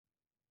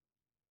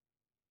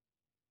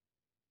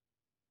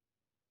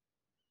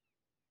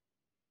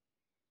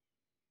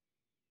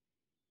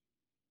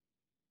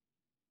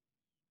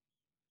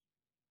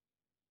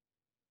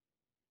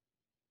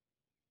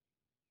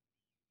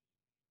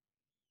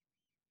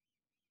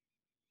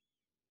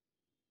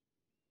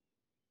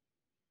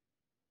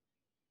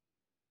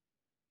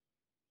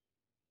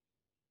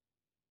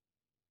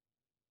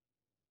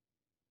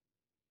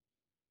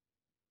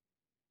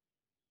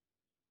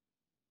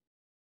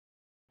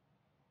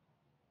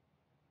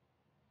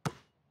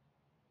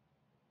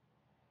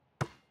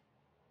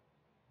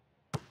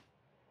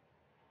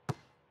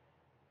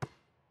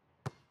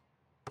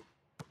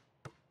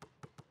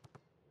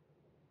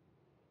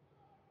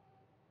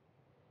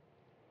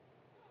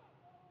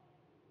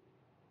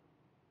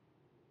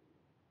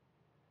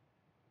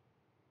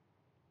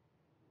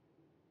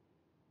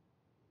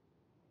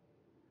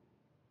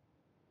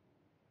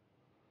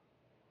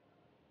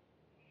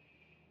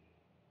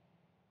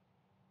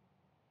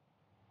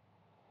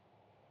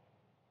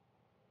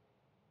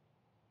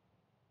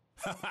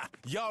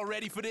Y'all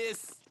ready for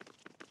this?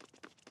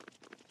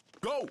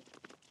 Go!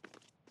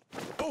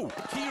 Oh,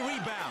 key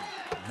rebound.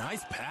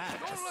 Nice pass.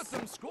 Don't let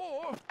them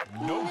score.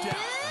 No doubt.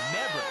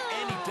 Never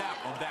any doubt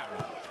on that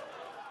one.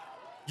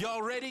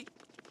 Y'all ready?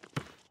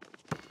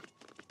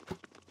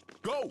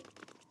 Go!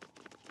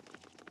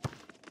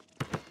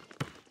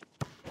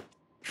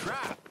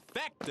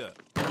 Trifecta.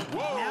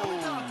 Whoa! Now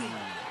we're talking.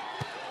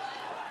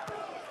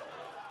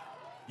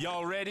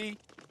 Y'all ready?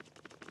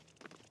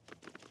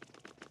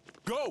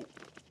 Go!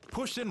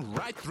 Pushing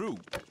right through.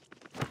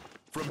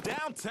 From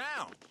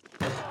downtown.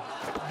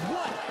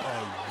 What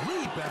a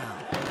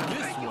rebound!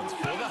 This one's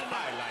for the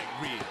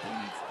highlight reel.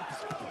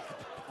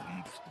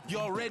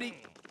 Y'all ready?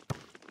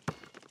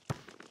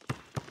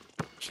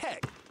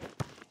 Check.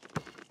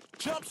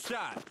 Jump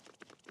shot.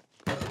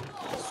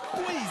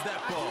 Squeeze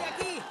that ball.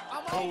 Aquí,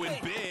 I'm Going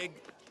open. big.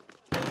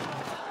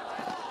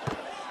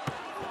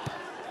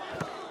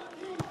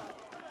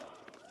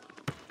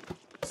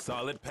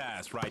 Solid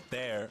pass right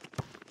there.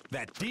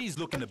 That D's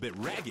looking a bit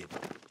ragged.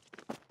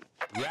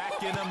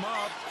 Racking them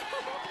up.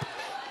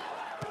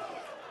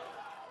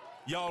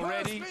 Y'all Pass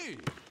ready? me.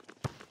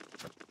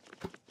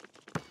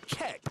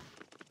 Check.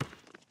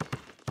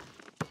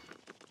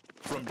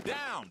 From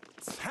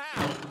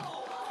downtown.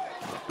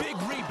 Big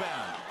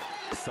rebound.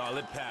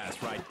 Solid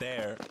pass right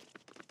there.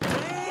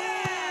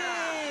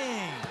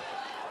 Dang!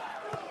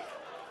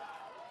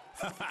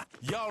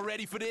 Y'all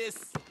ready for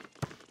this?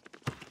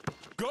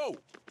 Go!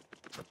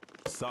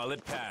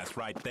 Solid pass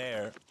right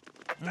there.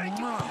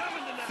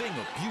 Thing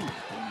of beauty.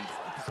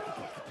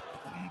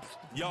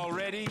 Y'all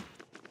ready?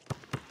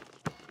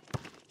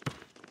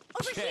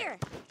 Over Check. here.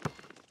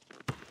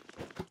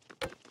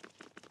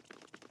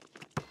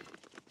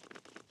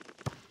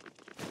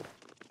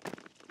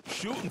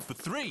 Shooting for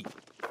three.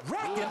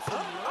 Racking them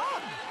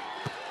up.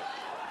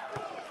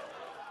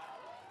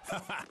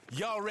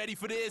 Y'all ready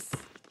for this?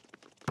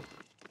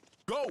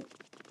 Go.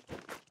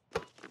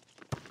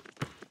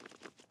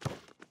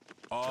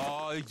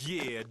 Oh,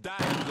 yeah.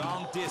 Diving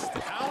long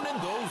distance. Pounding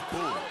those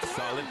boards.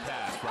 Solid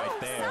pass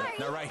right there. sorry.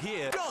 Now right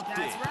here. Dunked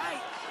That's it.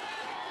 right.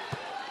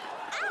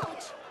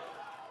 Ouch!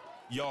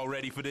 Y'all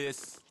ready for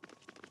this?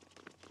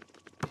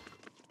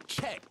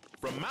 Check.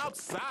 From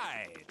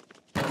outside.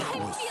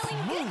 I'm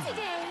feeling good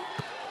today.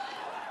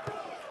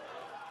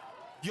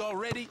 Y'all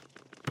ready?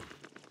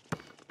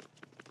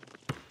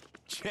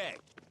 Check.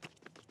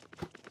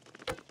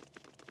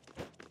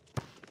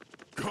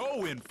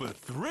 Going for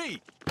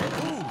three. Ooh,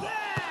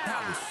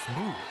 that was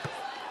smooth.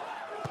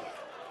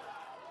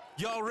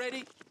 Y'all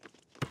ready?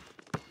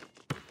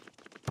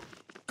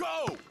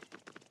 Go!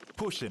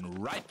 Pushing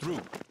right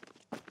through.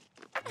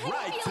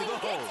 Right to the Feeling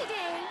hole. good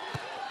today.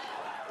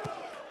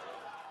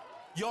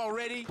 Y'all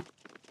ready?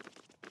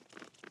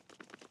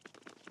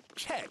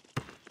 Check.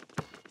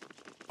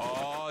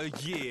 Oh,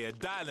 yeah,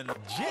 dialing a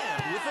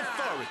jam with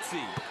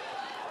authority.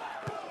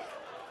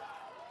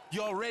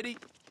 Y'all ready?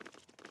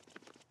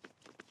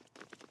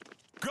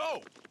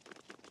 Go!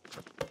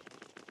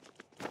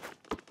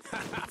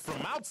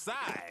 From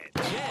outside,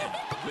 jam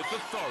with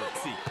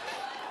authority.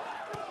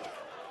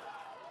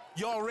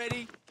 Y'all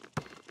ready?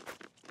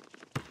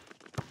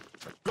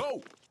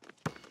 Go!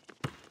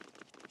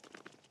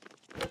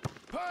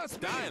 Pass me.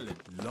 Dialing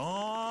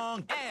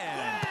long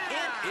and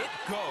in it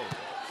goes.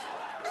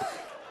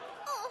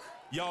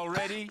 Y'all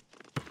ready?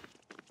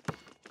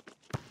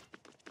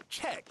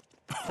 Check.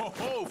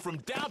 Oh, from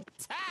downtown.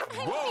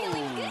 I'm Whoa.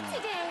 feeling good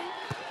today.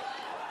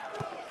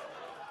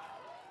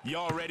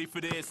 Y'all ready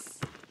for this?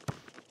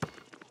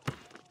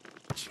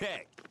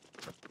 Check.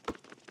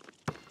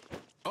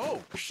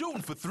 Oh,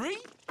 shooting for three?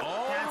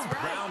 All That's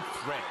right. round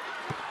threat.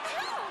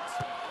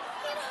 Ouch!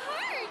 It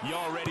hurts.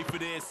 Y'all ready for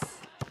this?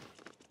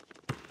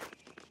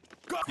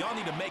 Go. Y'all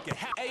need to make it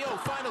happen. Ayo,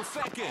 final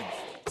seconds.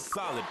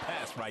 Solid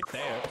pass right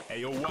there.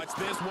 Ayo, watch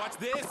this, watch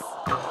this.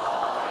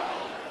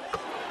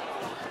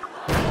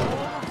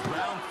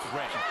 Round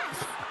threat.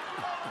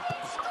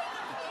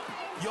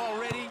 Y'all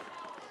ready?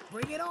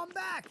 Bring it on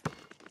back.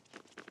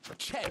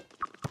 Check.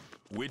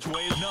 Which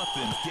way is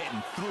nothing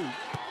getting through?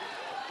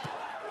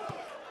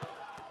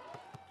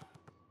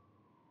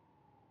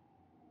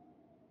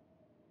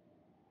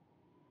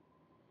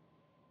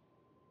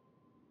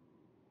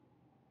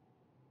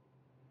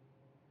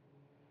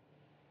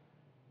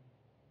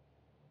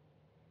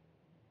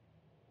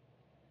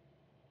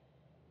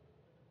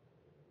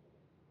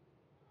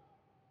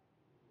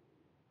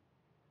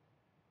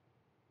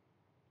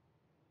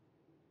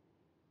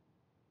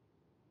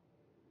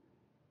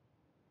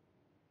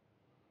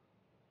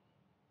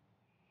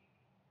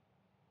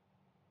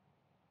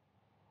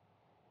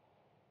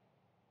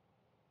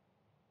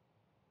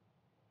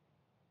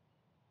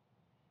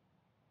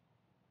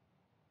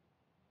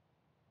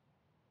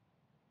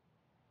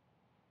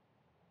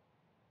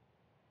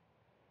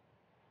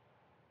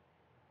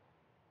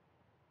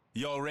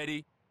 Y'all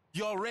ready?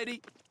 Y'all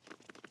ready?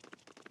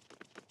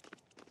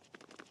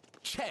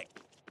 Check.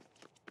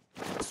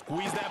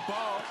 Squeeze that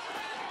ball.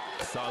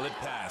 Solid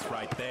pass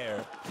right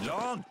there.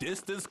 Long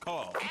distance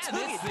call. And Took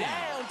it's it in.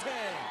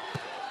 downtown.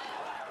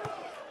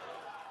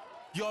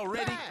 Y'all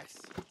ready? Pass.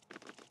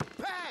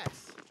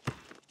 Pass.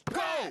 Go.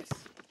 Pass.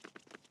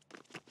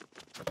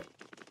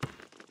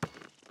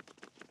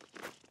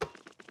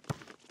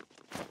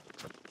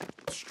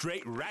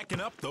 Straight racking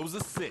up those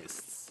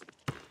assists.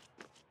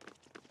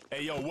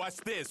 Hey, yo, watch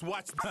this.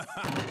 Watch.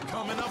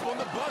 Coming up on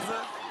the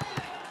buzzer.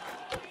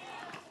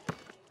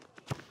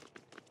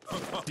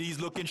 D's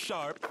looking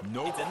sharp.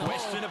 No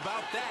question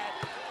about that.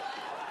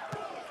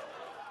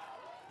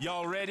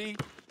 Y'all ready?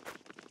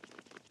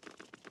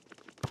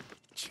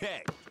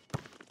 Check.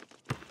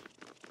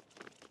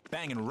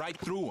 Banging right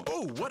through him.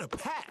 Oh, what a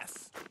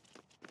pass.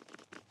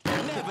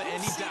 Never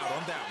any doubt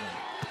on that one.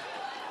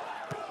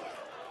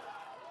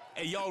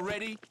 Hey, y'all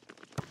ready?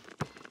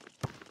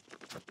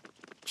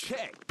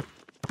 Check.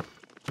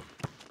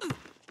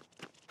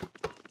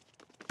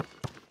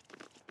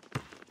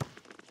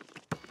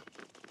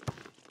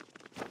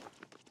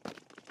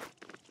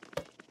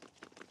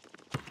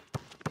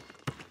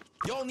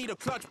 Y'all need a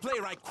clutch play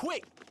right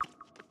quick.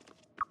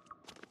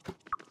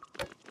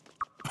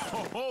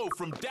 Oh,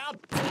 from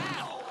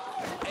downtown.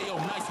 Hey, yo,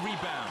 nice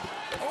rebound.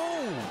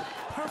 Oh,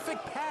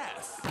 perfect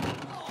pass.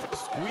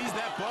 Squeeze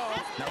that ball.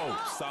 No,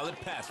 solid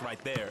pass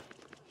right there.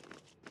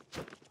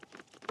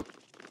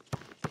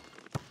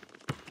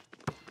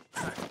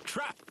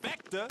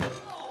 Trifecta.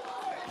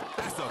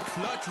 That's a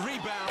clutch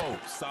rebound. Oh,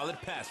 solid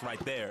pass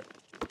right there.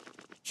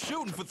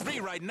 Shooting for three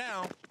right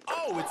now.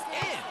 Oh, it's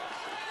in.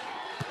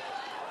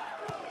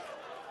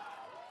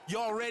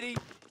 Y'all ready?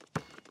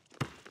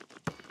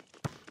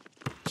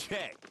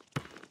 Check.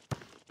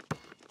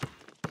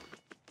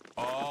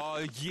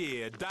 Oh,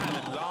 yeah,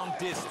 diving long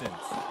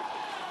distance.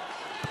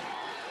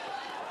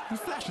 He's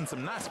flashing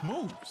some nice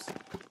moves.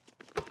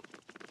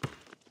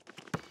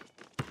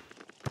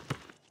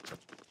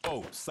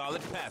 Oh,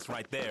 solid pass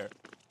right there.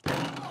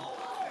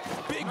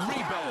 Big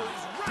rebound.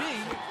 D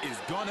is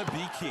gonna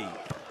be key.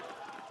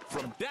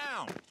 From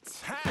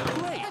downtown.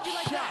 Great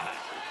shot.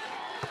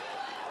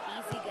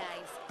 Easy,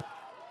 guys.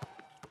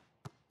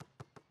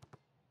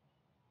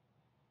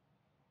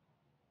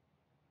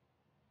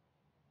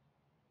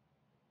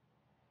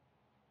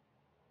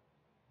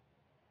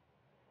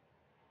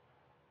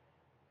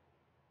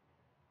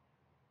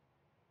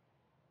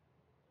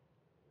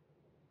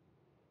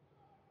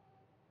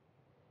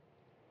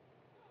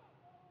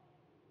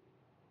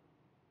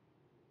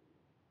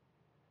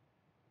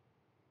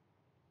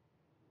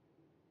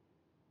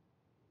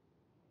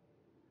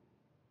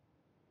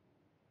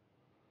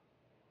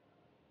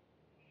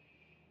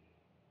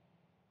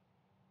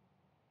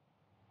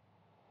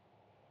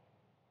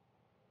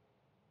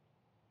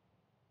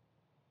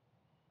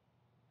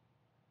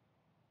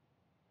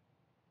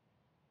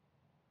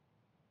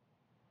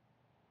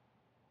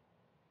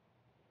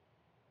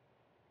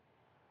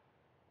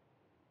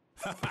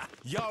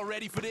 Y'all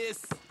ready for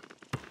this?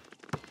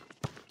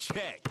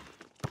 Check.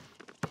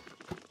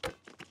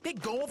 They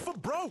going for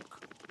broke.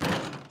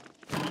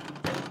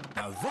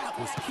 Now that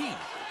was key.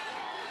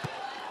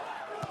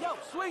 Yo,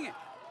 swing it.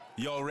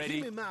 Y'all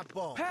ready? Give me my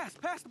ball. Pass.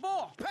 Pass the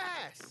ball.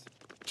 Pass.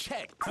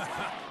 Check.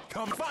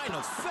 Come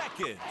final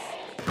seconds.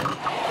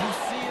 You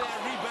see that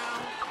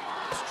rebound?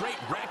 Straight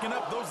racking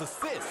up those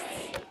assists.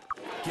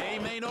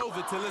 Game ain't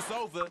over till it's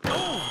over.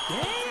 Oh,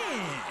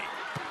 damn.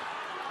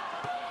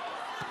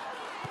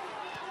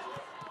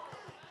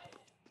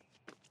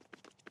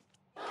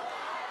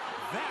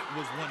 That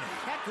was one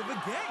heck of a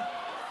game.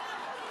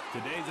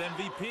 Today's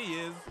MVP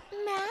is...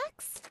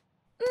 Max?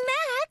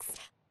 Max?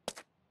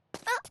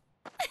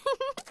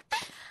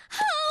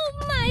 Oh,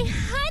 my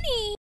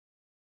honey!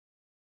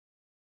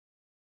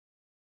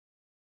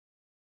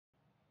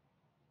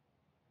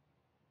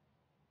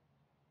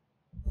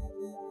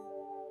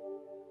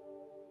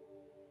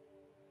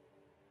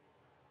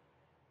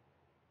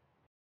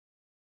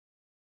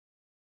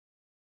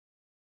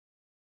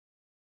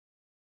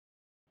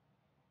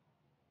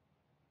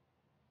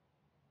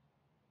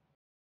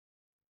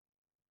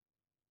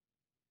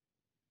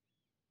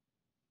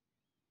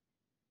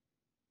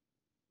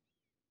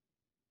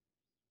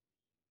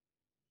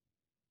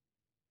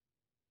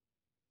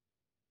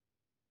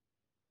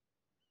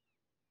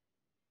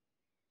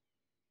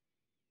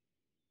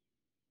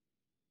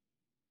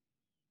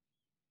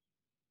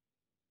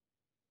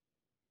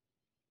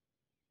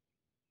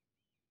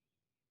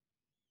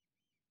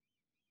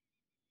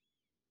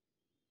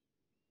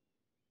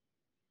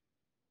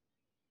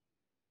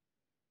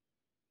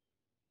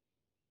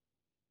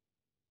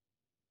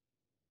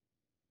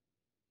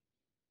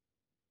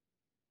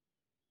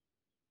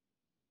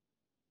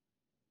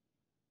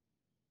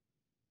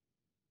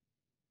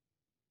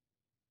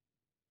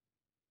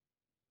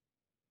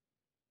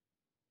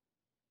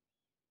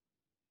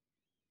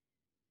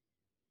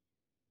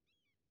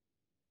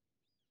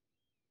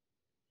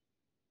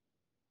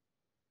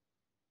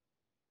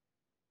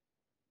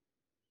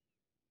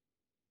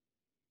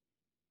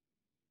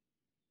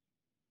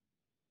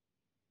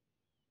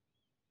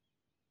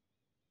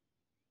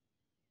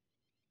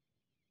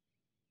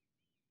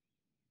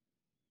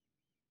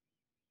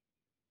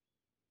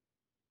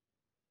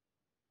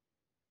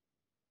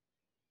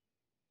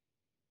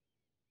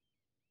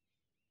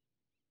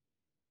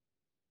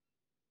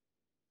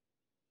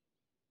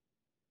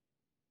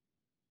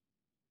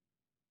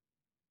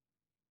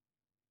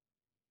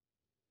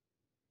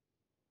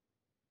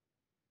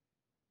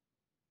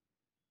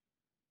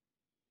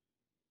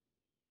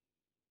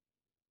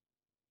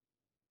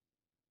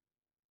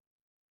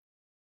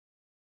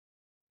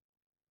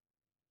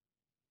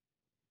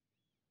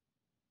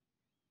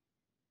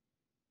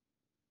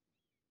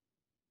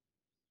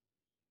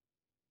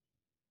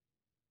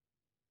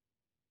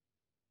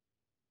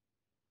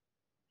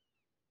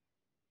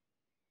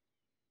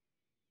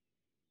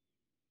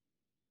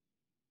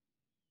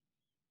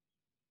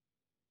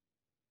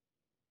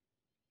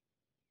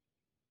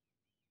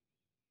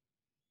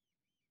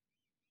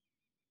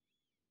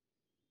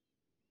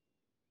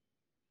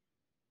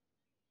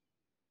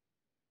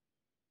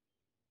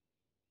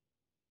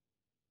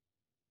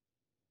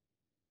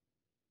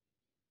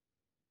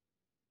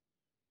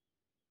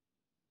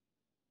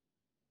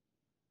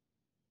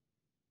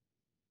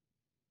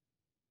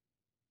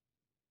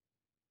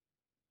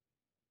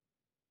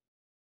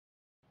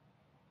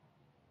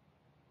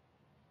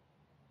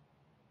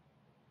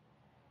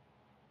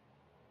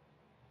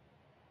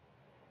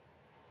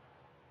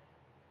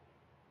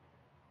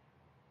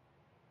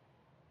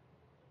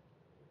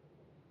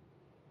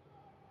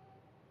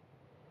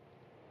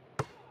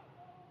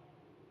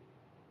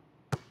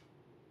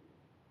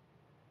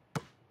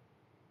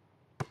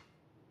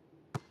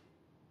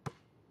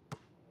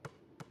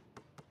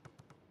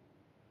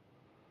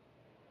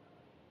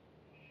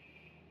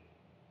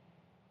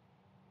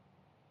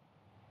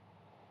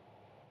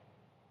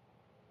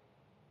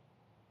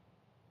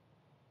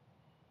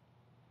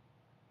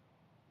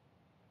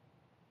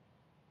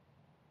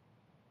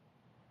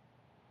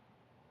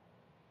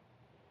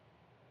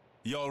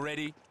 Y'all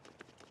ready?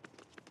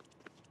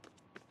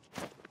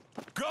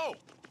 Go!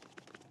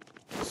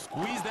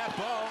 Squeeze that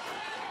ball.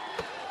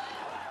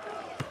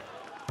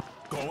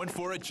 Going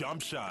for a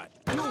jump shot.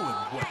 Doing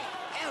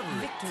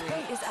whatever it Victory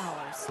takes. is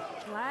ours.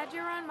 Glad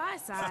you're on my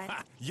side.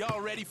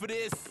 Y'all ready for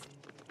this?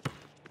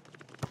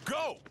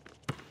 Go!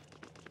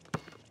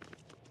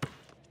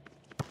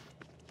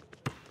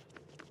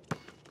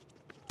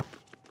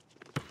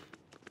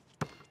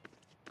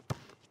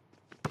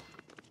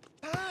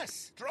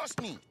 Pass.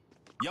 Trust me.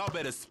 Y'all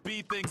better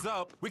speed things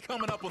up. We're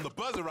coming up on the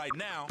buzzer right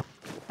now.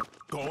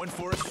 Going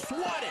for a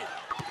swat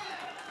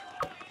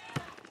it.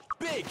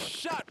 Big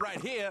shot right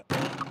here.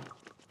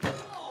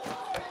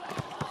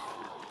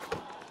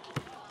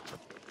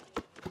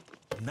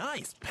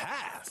 Nice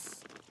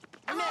pass.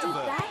 Never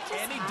that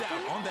just any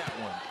happen? doubt on that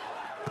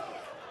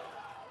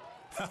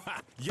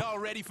one. Y'all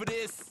ready for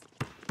this?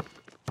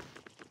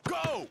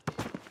 Go!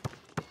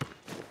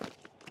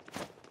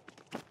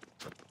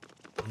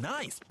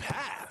 Nice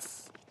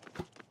pass.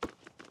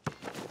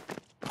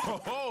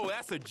 Oh,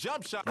 that's a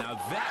jump shot. Now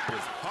that was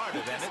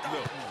harder than it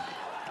looked.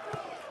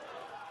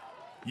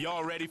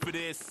 Y'all ready for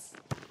this?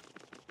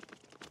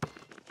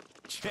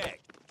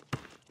 Check.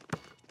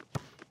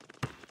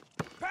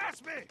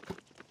 Pass me.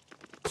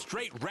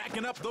 Straight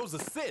racking up those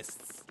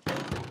assists.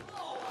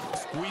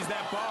 Squeeze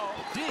that ball.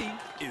 D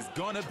is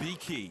gonna be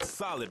key.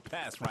 Solid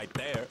pass right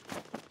there.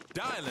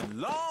 Dialing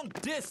long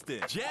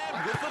distance.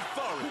 Jab with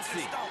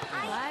authority.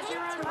 Glad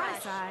you're on my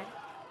side.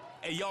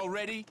 Hey, y'all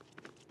ready?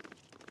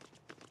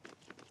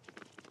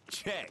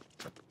 Check.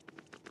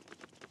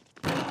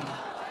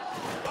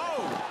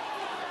 Oh,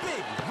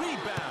 big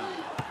rebound.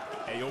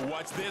 Hey, yo,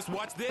 watch this,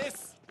 watch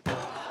this.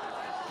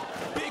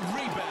 Big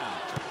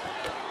rebound.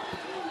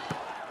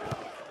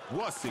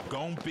 What's it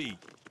gonna be?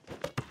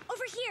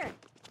 Over here.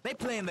 They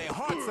playing their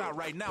hearts out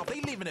right now. They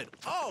leaving it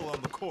all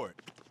on the court.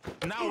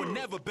 Now or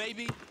never,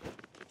 baby.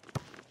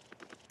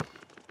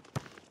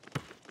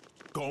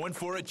 Going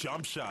for a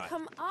jump shot.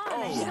 Come on.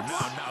 Oh,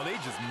 Yes. now they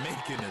just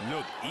making it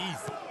look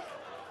easy.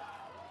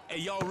 Hey,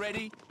 y'all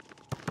ready?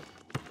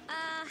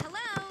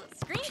 Hello.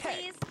 Screen, Check.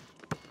 please.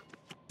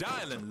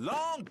 Dialing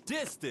long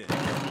distance.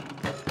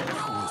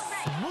 That was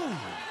smooth.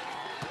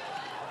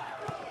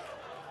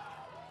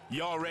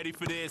 Y'all ready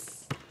for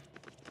this?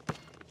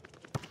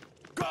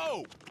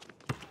 Go!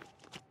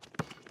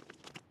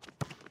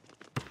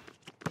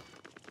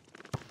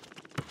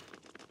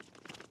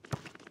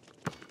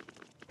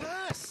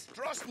 Pass.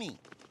 Trust me.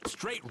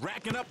 Straight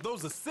racking up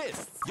those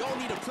assists. Y'all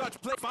need a clutch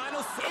play.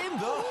 Finals in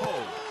the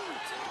hole.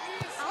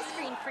 I'll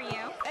screen for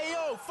you. Hey,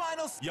 yo,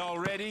 finals. Y'all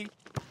ready?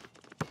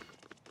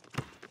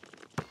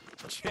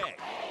 Check.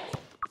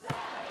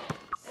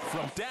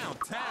 From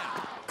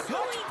downtown.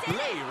 Clutch did it.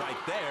 play right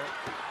there.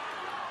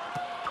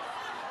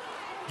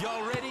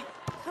 Y'all ready?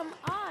 Come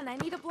on, I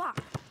need a block.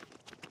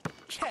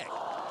 Check.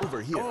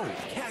 Over here. Oh,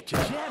 catch a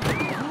jam.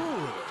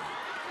 Good.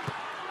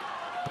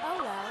 Oh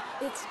well,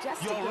 it's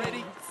just Y'all a game,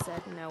 ready?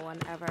 said no one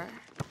ever.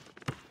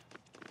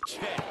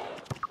 Check.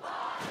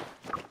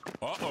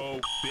 Uh-oh,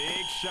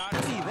 big shot.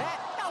 See that?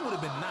 That would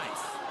have been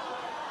nice.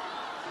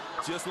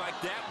 Just like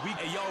that,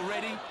 hey, y'all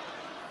ready?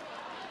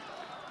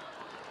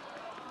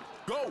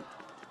 Go.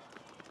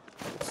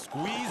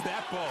 Squeeze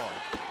that ball.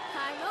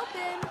 I'm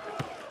open.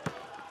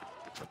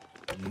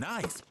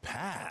 Nice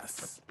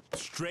pass.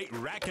 Straight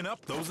racking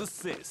up those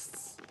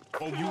assists.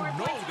 Oh, you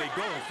know they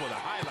going for the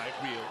highlight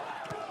reel.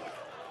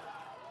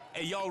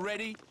 Hey, y'all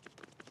ready?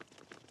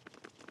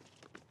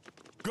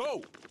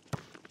 Go.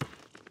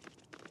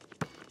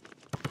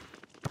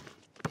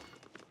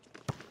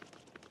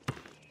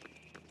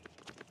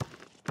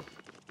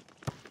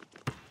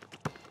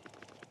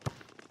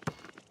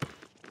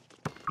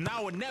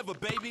 Now or never,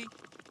 baby.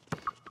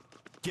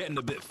 Getting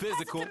a bit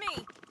physical. Pass it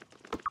to me.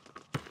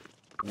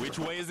 Which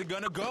way is it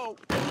gonna go?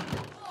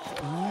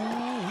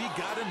 Ooh, we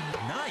got a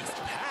nice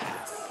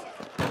pass.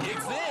 It's Did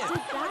in.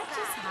 that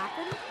just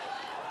happen?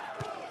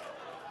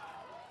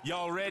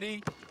 Y'all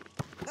ready?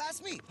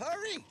 Pass me.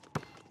 Hurry.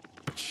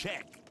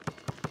 Check.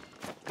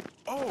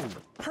 Oh,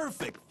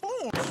 perfect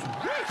form.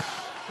 Swish.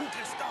 Who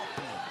can stop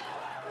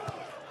me?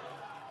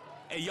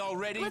 Hey, y'all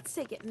ready? Let's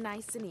take it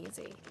nice and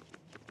easy.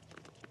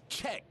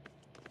 Check.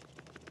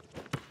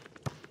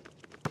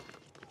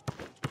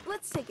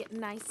 Let's take it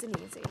nice and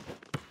easy.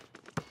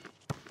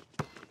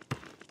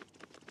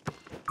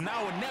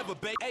 Now or never,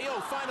 baby. Hey, yo,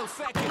 final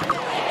second.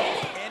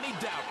 Any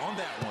doubt on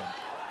that one?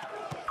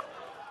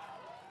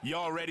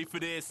 Y'all ready for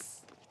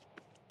this?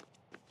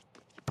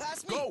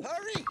 Pass me. Go.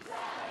 Hurry.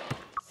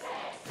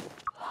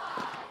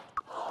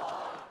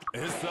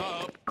 It's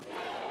up.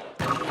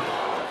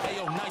 Hey,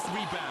 yo, nice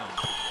rebound.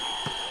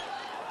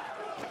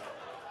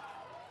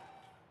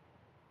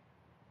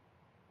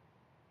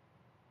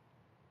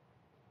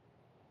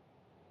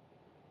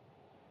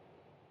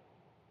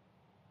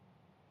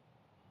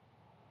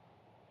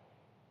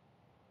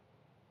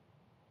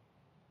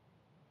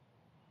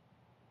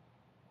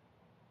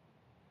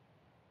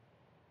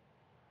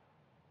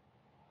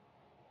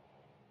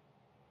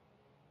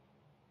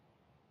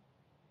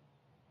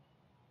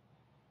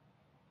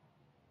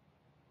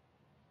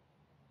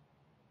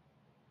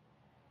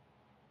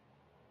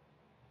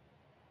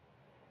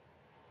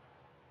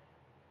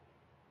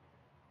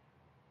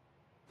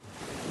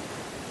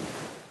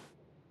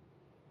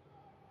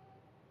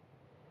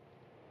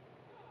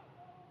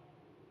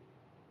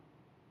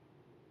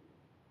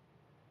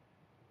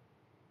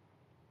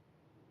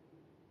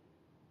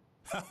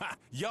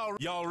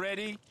 Y'all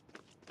ready?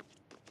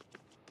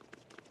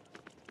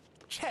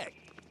 Check.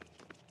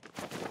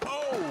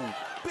 Oh,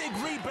 big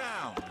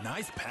rebound.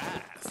 Nice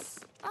pass.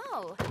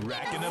 Oh.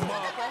 Racking them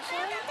up.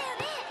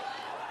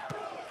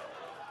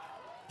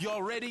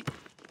 Y'all ready?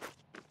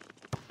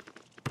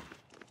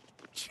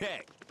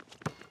 Check.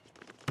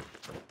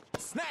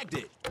 Snagged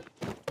it.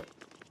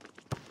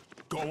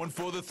 Going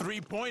for the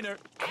three-pointer,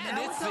 and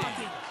Now it's we're in.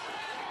 talking.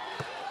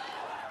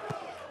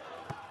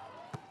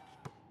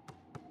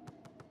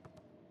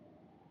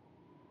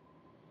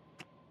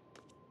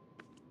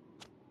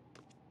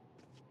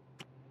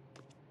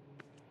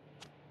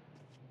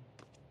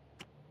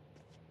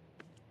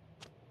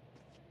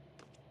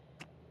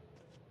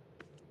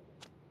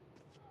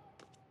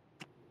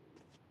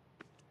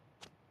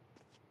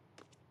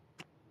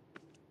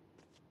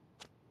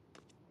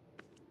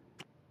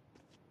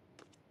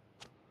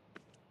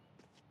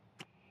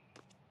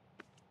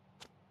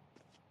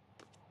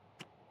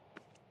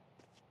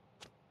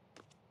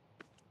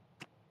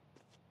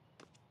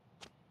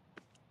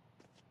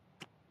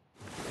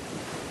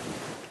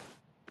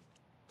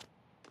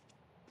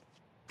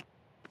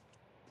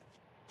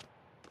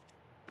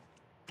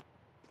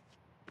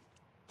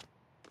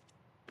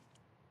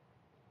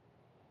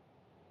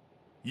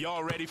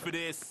 Y'all ready for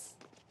this?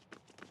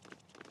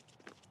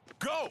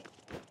 Go!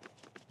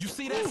 You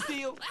see that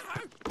steal?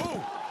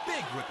 Boom!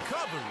 Big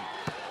recovery.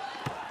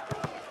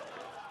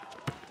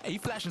 Hey, he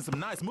flashing some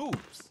nice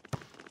moves.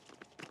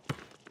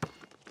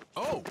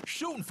 Oh,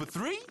 shooting for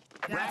three?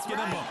 That's Racking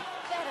them right. up.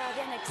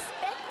 Better than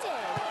expected.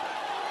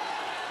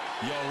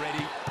 Y'all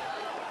ready?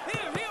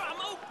 Here,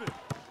 I'm open.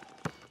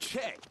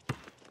 Check.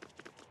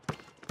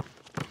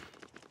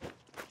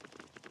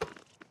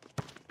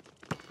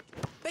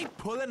 They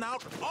pulling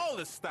out all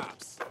the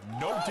stops.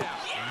 No doubt.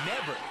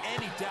 Never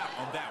any doubt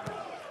on that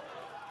one.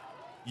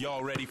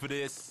 Y'all ready for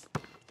this?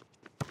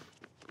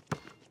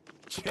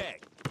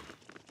 Check.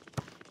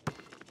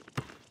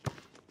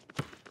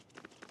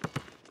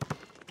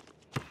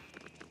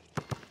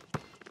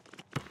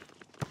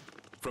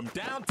 From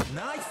down to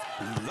nice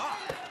block.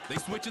 They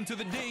switching to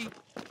the D.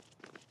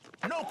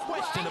 No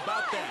question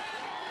about that.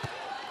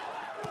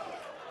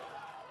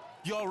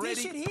 Y'all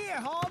Dish it ready? here,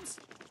 Holmes.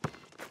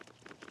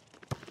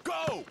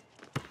 Go!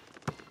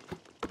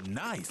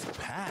 Nice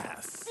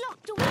pass.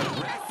 Locked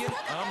away. Racking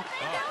 'em up.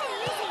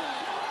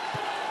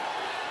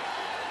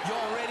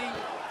 Y'all ready?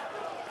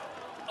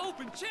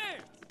 Open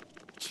chance.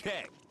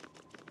 Check.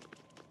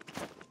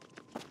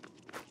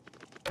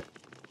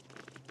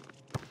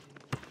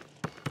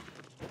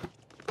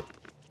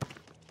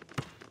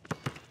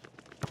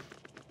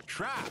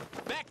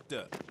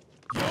 Trifecta.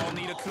 Y'all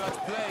need a clutch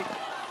play.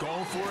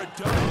 Going for a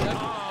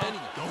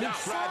double. Don't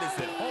try this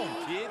at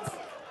home, kids.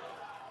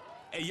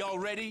 Hey, y'all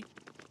ready?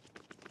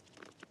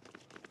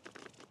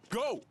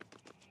 Go.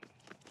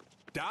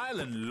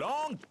 Dialing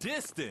long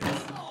distance.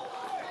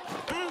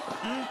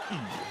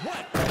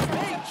 What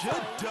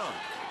major dunk.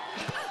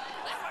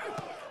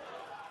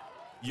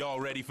 Y'all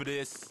ready for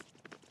this?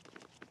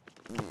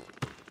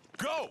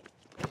 Go.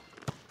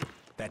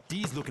 That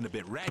D's looking a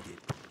bit ragged.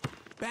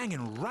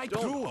 Banging right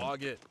through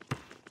him. it.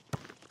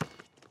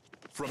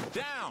 From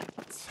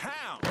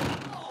downtown.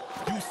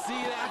 You see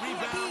that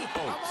rebound?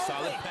 Oh,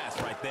 solid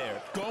pass right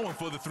there. Going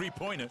for the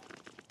three-pointer.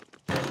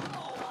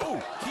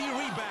 Oh, key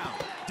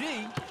rebound.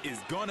 D is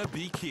gonna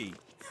be key.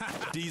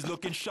 D's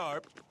looking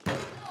sharp.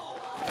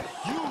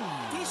 Huge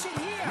Dish it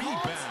here,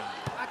 rebound.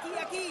 Holmes.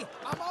 Aquí,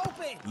 I'm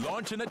open.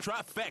 Launching a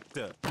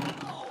trifecta.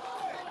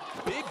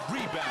 Big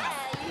rebound.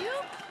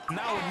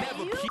 Now or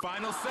never.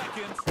 Final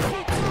seconds.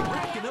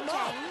 Racking them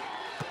up.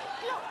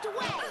 Locked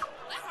away.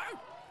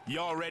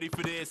 Y'all ready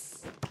for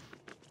this?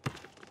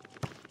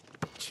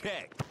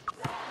 Check.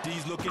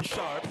 D's looking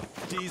sharp.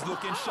 D's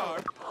looking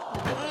sharp.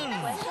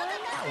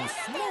 That was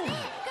smooth.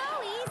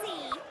 Go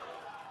easy.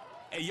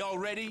 Hey, y'all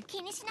ready?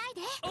 気にしない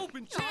で。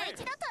 Open もう chance. 一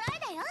度トライ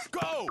だよ。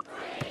 Go!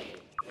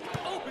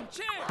 Open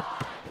chance.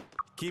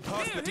 Keep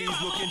hustling.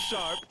 D's looking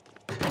sharp.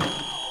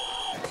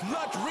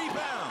 Clutch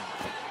rebound.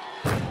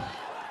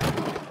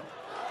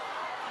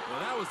 Well,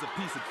 that was a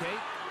piece of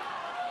cake.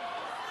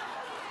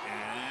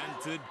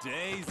 And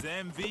today's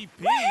MVP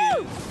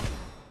is...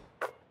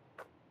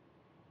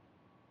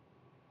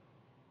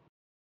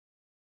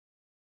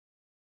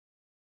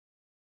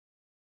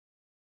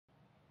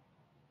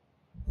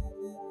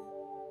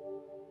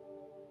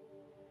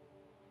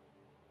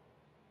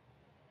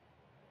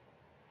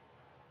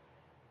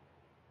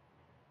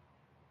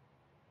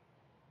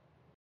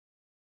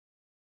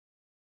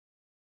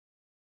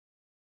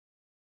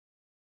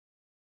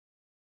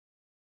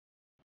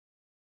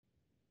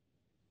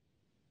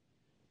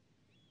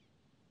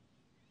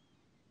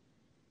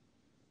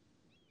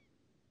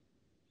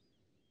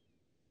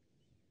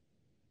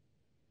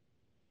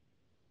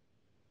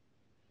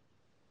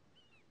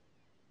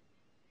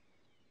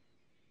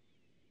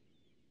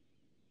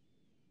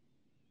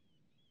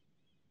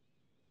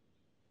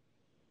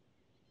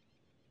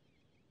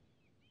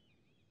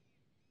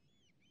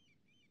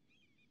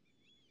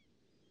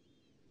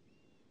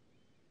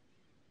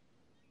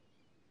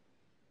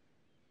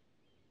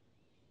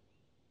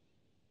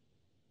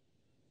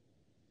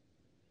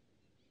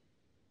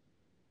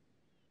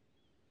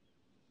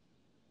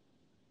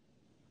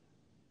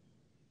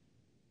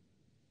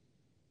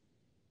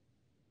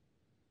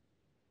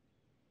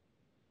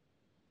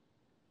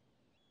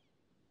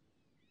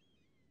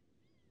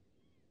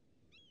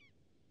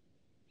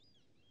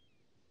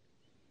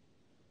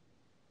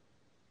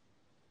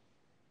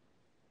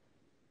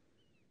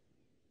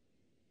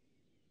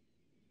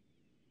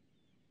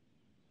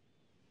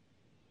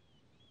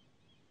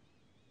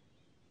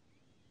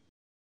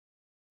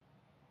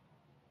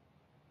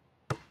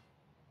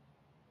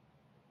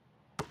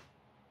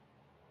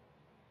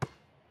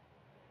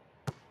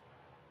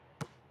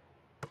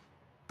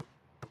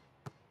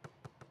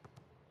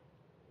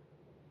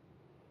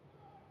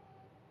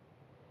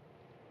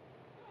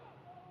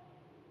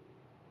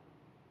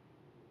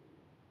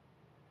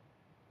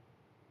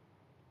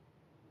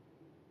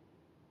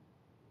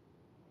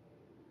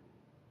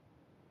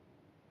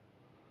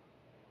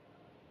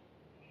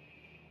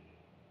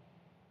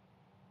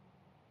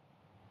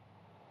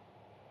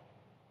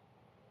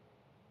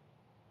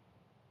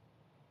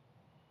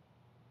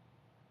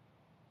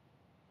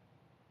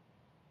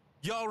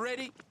 Y'all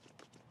ready?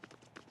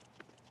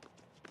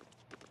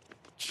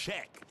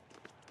 Check.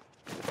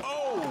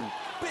 Oh,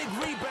 big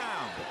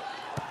rebound.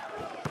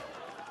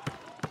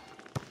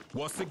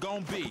 What's it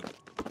gonna be?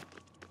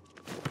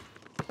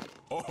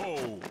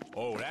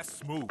 Oh, that's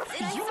smooth.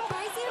 Did I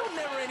surprise you?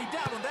 Never any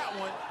doubt on that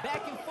one.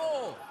 Back and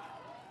forth.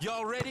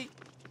 Y'all ready?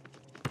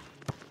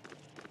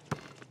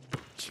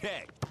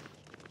 Check.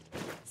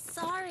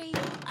 Sorry,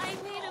 I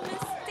made a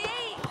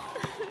mistake.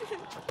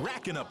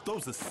 Racking up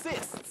those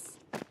assists.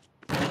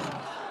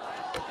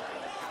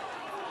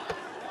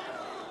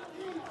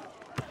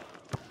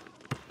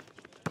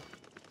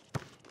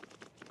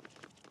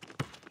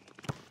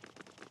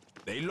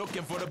 They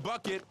looking for the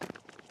bucket.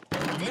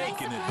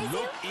 Making it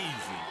look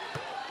easy.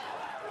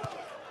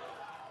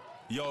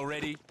 Y'all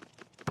ready?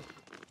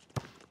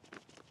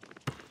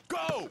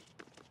 Go!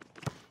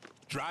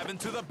 Driving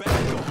to the back.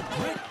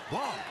 Great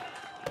ball.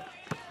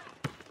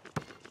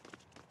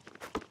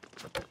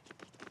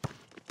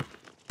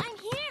 I'm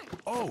here.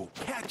 Oh,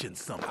 catching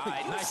something. All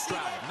right, nice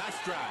drive,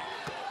 nice drive.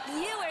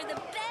 You are the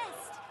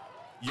best.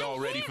 Y'all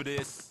I'm ready here. for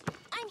this?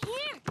 I'm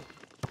here.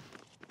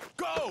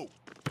 Go!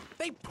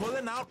 They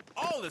pulling out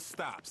all the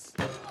stops.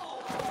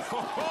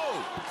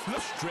 Ho-ho!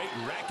 Straight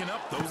racking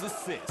up those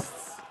assists.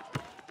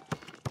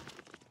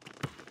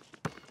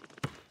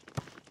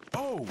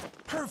 Oh,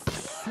 perfect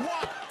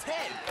swat,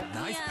 Ted.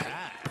 Nice Yeah.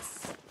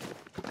 pass.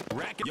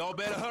 Racking. Y'all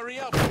better hurry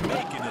up.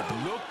 Making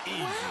it look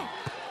easy. Wow.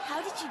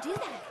 How did you do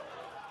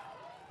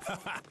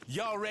that?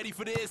 Y'all ready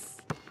for this?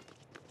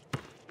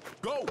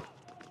 Go!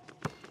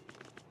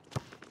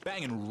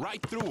 Banging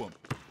right through him.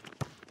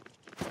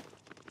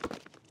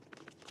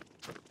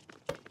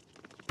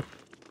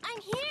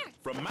 I'm here.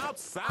 From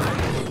outside.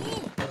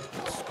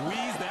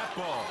 Squeeze that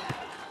ball.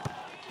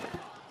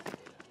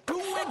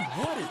 Doing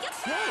what it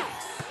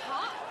takes.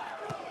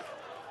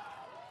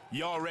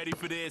 Y'all ready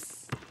for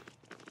this?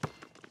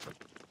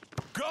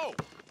 Go!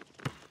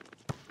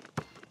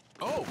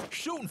 Oh,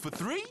 shooting for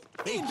three?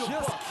 They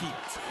just keep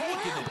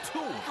taking it to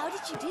him. How did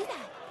you do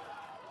that?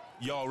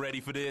 Y'all ready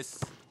for this?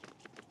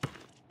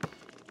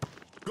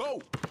 Go!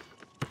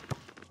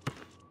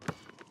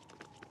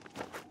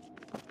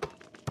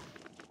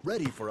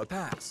 Ready for a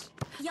pass.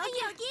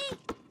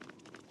 Yogi.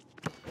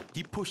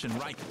 Keep pushing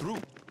right through.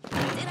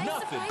 Did I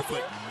Nothing surprise but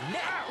you?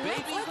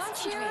 net, baby.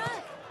 Let's cheer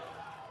up.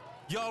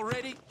 Y'all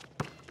ready?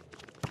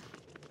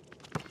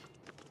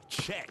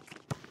 Check.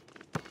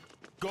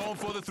 Going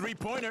for the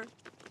three-pointer.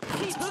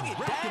 He took it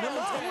Racking him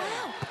up.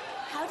 Wow.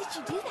 How did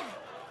you do that?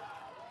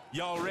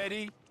 Y'all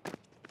ready?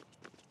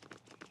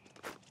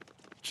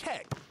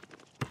 Check.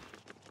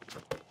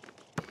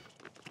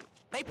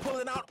 They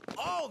pulling out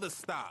all the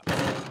stops.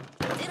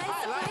 Did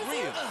I Like surprise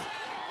you? real.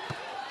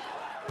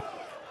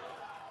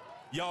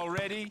 Y'all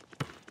ready?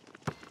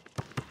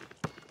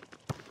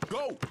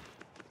 Go.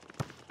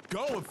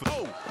 Going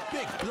for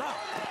big block.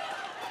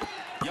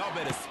 Y'all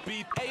better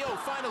speed. Ayo,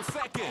 final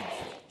seconds.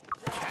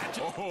 Catch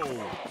it.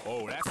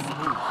 Oh, that's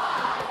smooth.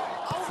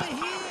 Over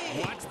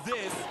here. Watch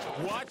this.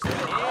 Watch the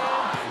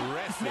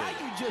impressive. Now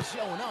you just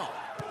showing off.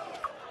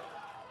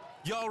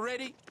 Y'all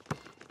ready?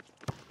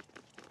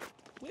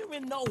 We're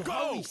in no Go.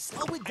 hurry.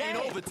 Slow it down.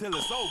 Ain't over till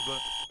it's over.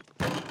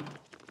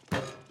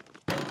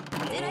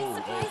 Did I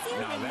surprise you?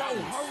 now We're in that no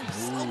was hurry.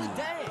 Slow smooth. it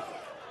down.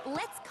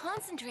 Let's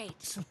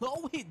concentrate.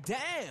 Slow it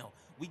down.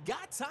 We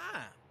got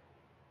time.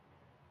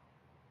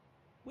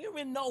 We're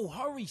in no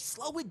hurry.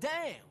 Slow it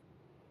down.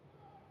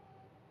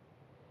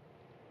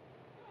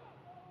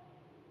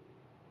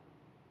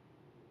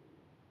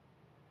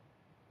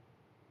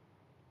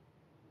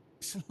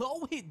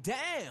 Slow it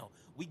down.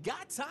 We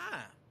got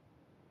time.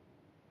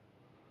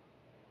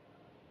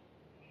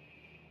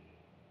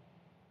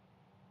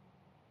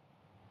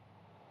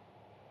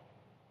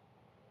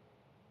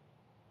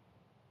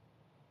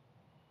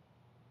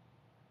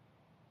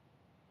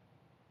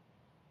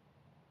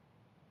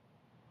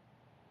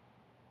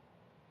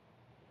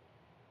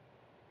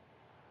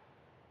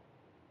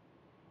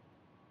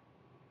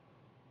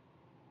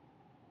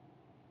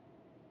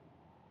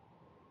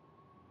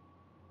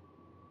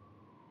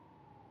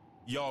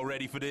 Y'all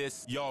ready for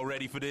this? Y'all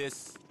ready for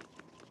this?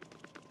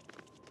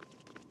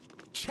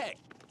 Check.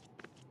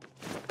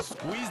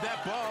 Squeeze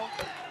that ball.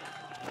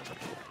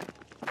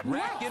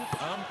 Racking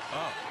up.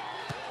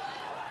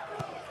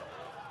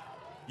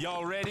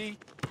 Y'all ready?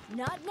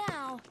 Not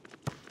now.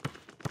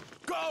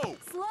 Go!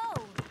 Slow.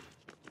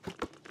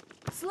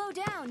 Slow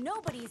down.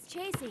 Nobody's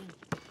chasing.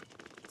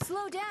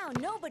 Slow down.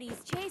 Nobody's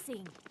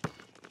chasing.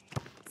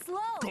 Slow.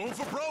 Going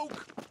for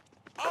broke.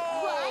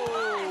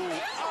 Oh!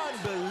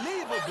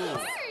 Unbelievable!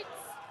 Hurts.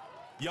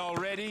 Y'all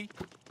ready?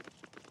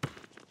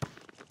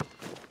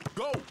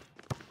 Go!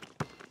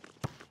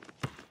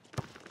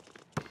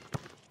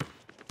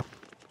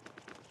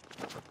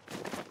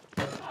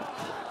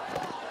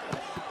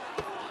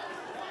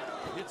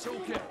 It's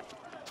okay.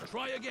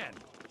 Try again.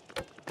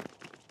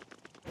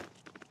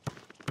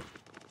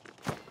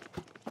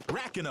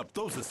 Racking up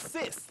those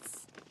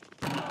assists.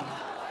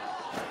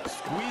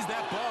 Squeeze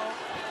that ball.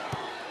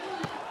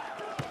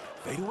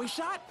 Fadeaway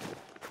shot.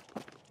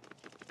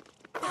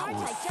 Are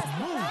That was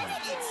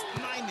smooth. It's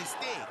my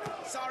mistake.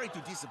 Sorry to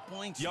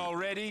disappoint you. Y'all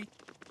ready?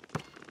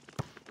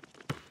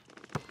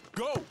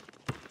 Go!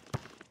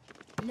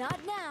 Not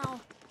now.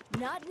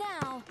 Not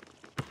now.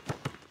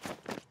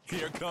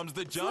 Here comes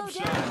the jump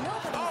Slow shot. down.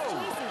 Nobody's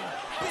Oh!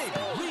 Big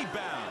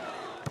rebound.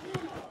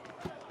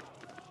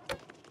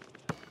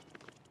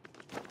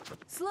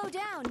 Slow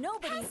down.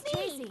 Nobody's Pass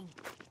me. chasing.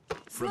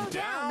 From Slow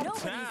down.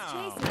 downtown.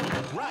 Nobody's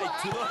chasing. Right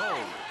to the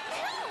hole.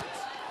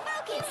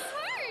 Ouch! It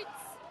hurts!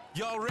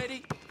 Y'all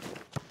ready?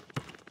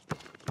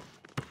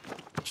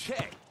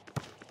 Check.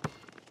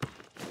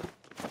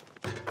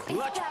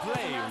 Clutch That play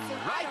wasn't awesome.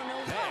 I right don't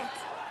know there.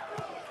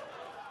 what.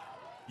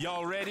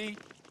 Y'all ready?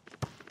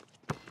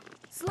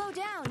 Slow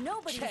down.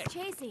 Nobody's Check.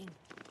 chasing.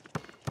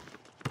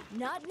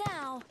 Not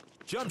now.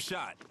 Jump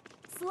shot.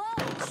 Slow.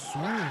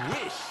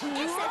 Swish.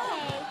 It's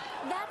okay.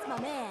 That's my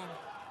man.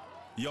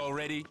 Y'all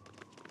ready?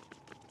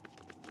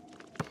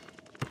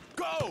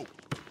 Go!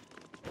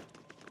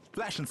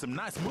 Flashing some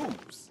nice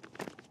moves.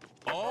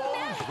 All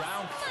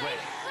round play.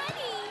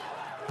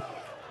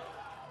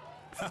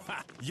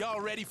 Honey!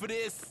 Y'all ready for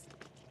this?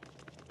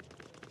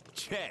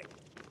 Check.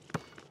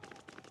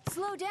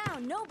 Slow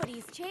down.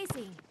 Nobody's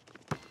chasing.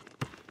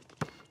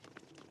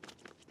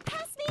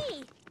 Pass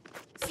me!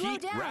 Slow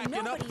Keep down. racking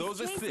up Nobody's those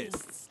chasing.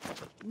 assists.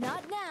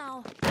 Not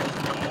now. Oh,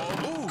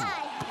 ooh. I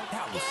have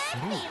That a was good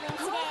smooth. feeling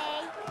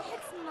today.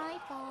 It's my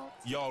fault.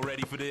 Y'all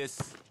ready for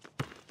this?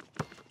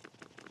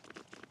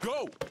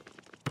 Go!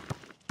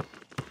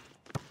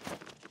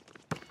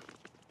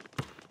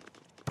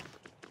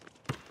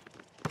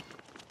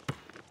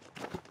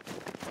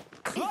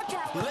 Clutch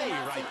That was play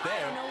awesome. right I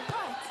there. don't know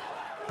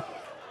what.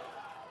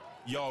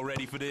 Y'all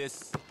ready for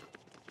this?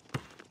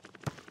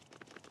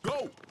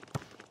 Go!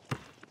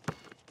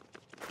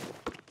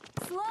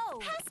 Slow.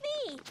 Pass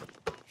me!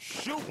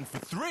 Shooting for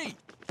three.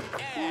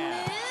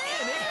 And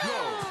in it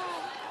goes.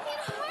 It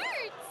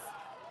hurts!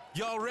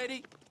 Y'all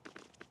ready?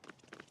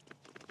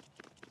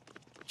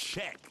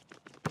 Check.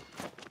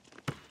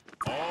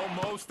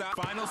 Almost our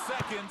final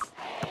seconds.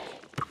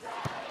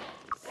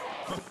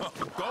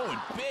 Going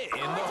big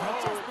in the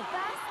hole. Just the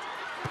best.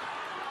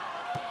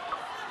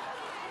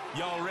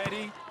 Y'all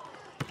ready?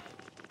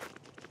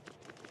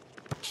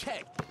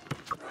 Check.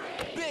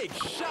 Big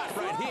shot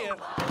right here.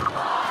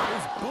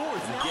 Those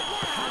boards are getting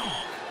pounded.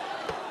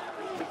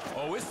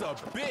 Oh, it's a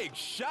big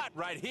shot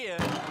right here.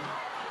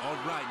 All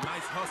right,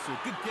 nice hustle.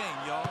 Good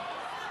game, y'all.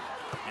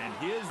 And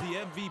here's the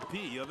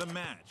MVP of the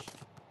match.